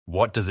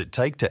What does it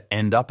take to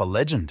end up a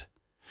legend?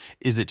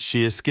 Is it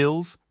sheer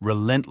skills,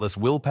 relentless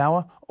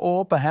willpower,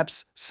 or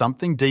perhaps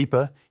something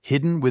deeper,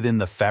 hidden within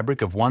the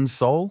fabric of one's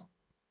soul?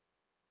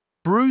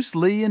 Bruce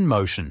Lee in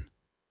motion.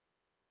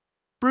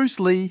 Bruce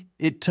Lee,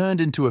 it turned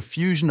into a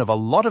fusion of a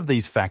lot of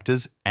these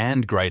factors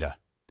and greater.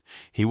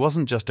 He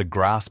wasn't just a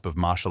grasp of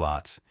martial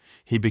arts.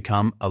 He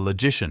became a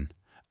logician,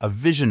 a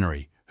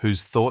visionary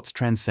whose thoughts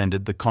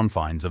transcended the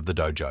confines of the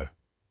dojo.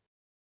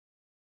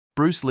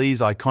 Bruce Lee's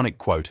iconic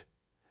quote,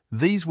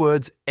 "These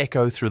words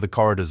echo through the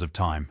corridors of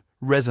time,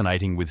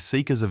 resonating with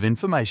seekers of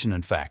information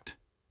and fact."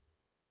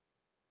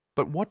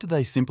 But what do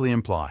they simply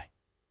imply?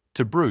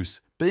 To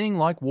Bruce, being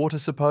like water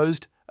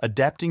supposed,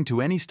 adapting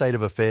to any state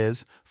of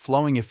affairs,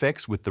 flowing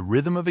effects with the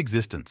rhythm of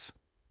existence.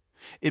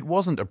 It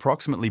wasn't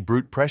approximately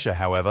brute pressure,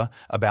 however,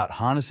 about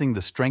harnessing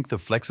the strength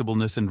of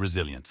flexibleness and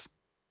resilience.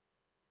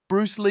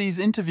 Bruce Lee's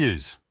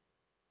interviews.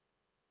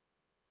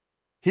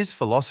 His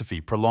philosophy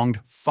prolonged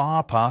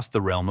far past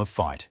the realm of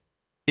fight.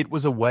 It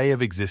was a way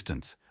of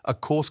existence, a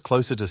course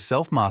closer to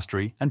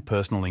self-mastery and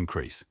personal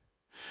increase.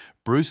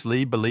 Bruce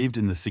Lee believed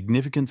in the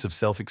significance of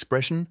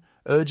self-expression,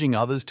 urging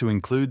others to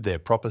include their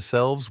proper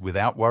selves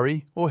without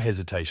worry or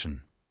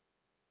hesitation.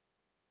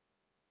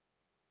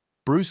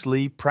 Bruce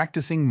Lee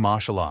practicing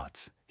martial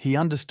arts. He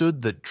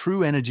understood that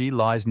true energy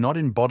lies not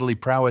in bodily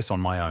prowess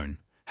on my own,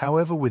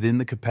 however within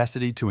the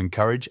capacity to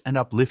encourage and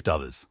uplift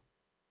others.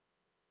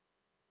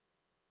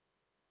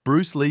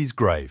 Bruce Lee's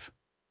grave.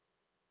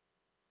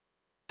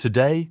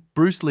 Today,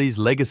 Bruce Lee's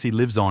legacy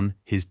lives on,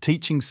 his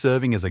teachings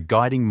serving as a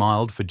guiding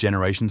mild for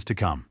generations to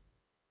come.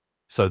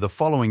 So the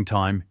following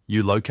time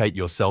you locate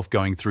yourself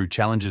going through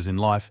challenges in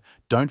life,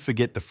 don't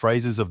forget the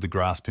phrases of the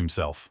grasp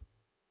himself.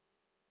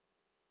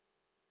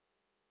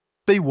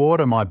 Be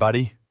water, my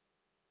buddy.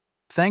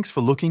 Thanks for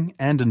looking,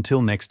 and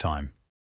until next time.